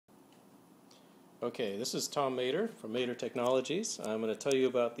Okay, this is Tom Mader from Mader Technologies. I'm going to tell you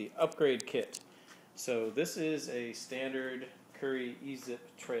about the upgrade kit. So this is a standard Currie eZip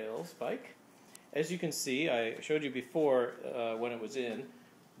Trailz bike. As you can see, I showed you before when it was in.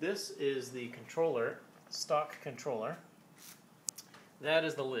 This is the controller, stock controller. That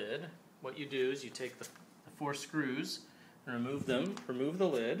is the lid. What you do is you take the 4 screws and remove them, remove the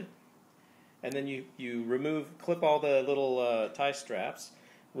lid, and then you clip all the little tie straps,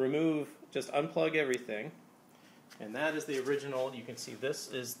 just unplug everything, and that is the original. You can see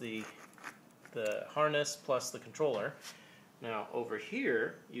this is the harness plus the controller. Now over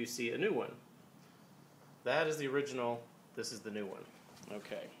here you see a new one. That is the original, this is the new one.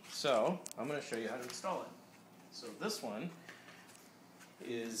 Okay, so I'm going to show you how to install it. So this one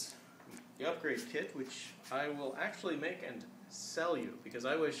is the upgrade kit, which I will actually make and sell you, because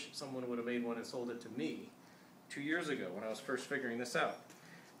I wish someone would have made one and sold it to me 2 years ago when I was first figuring this out.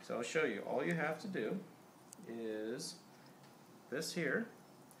 So I'll show you. All you have to do is this here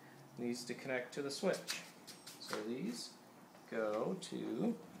needs to connect to the switch. So these go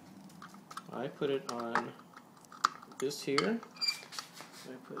to, I put it on this here.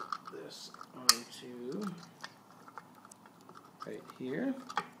 I put this onto right here.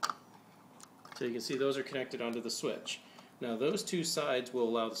 So you can see those are connected onto the switch. Now those two sides will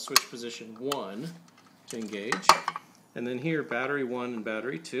allow the switch position 1 to engage. And then here, battery 1 and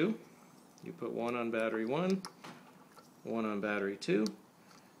battery 2. You put 1 on battery 1, 1 on battery 2.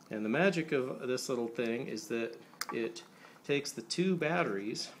 And the magic of this little thing is that it takes the 2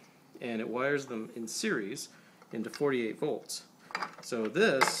 batteries and it wires them in series into 48 volts. So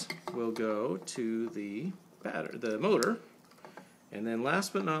this will go to the motor. And then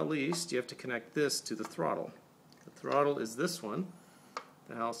last but not least, you have to connect this to the throttle. The throttle is this one.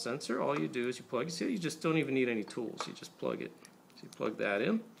 The Hal sensor. All you do is you plug it. See, you just don't even need any tools. You just plug it. So you plug that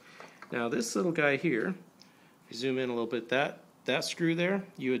in. Now this little guy here, if you zoom in a little bit, that screw there,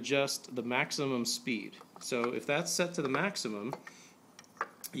 you adjust the maximum speed. So if that's set to the maximum,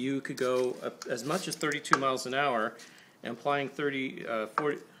 you could go up as much as 32 miles an hour and applying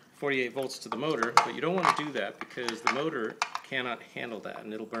 48 volts to the motor, but you don't want to do that because the motor cannot handle that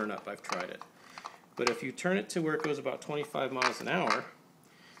and it'll burn up. I've tried it. But if you turn it to where it goes about 25 miles an hour,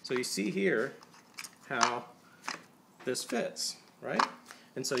 so you see here how this fits, right?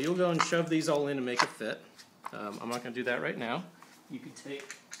 And so you'll go and shove these all in and make it fit. I'm not going to do that right now. You can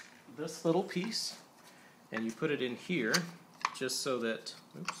take this little piece and you put it in here just so that,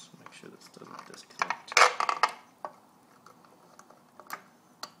 oops, make sure this doesn't disconnect.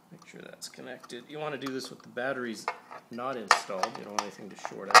 Make sure that's connected. You want to do this with the batteries not installed. You don't want anything to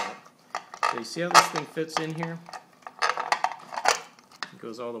short out. So you see how this thing fits in here? It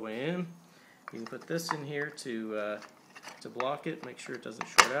goes all the way in. You can put this in here to block it, make sure it doesn't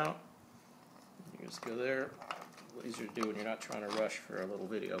short out. You just go there. A little easier to do when you're not trying to rush for a little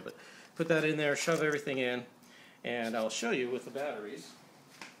video. But put that in there, shove everything in, and I'll show you with the batteries.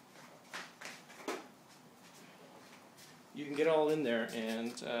 You can get all in there,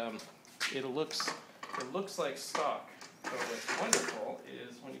 and it looks like stock. So what's wonderful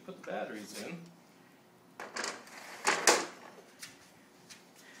is when you put the batteries in,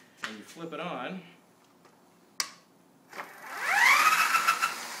 and you flip it on,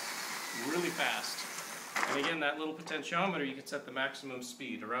 really fast. And again, that little potentiometer, you can set the maximum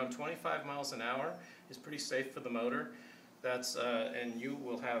speed. Around 25 miles an hour is pretty safe for the motor. That's and you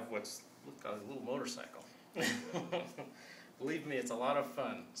will have what's a little motorcycle. Believe me, it's a lot of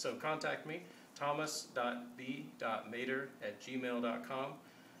fun. So contact me, thomas.b.mader@gmail.com,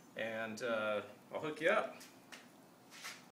 and I'll hook you up.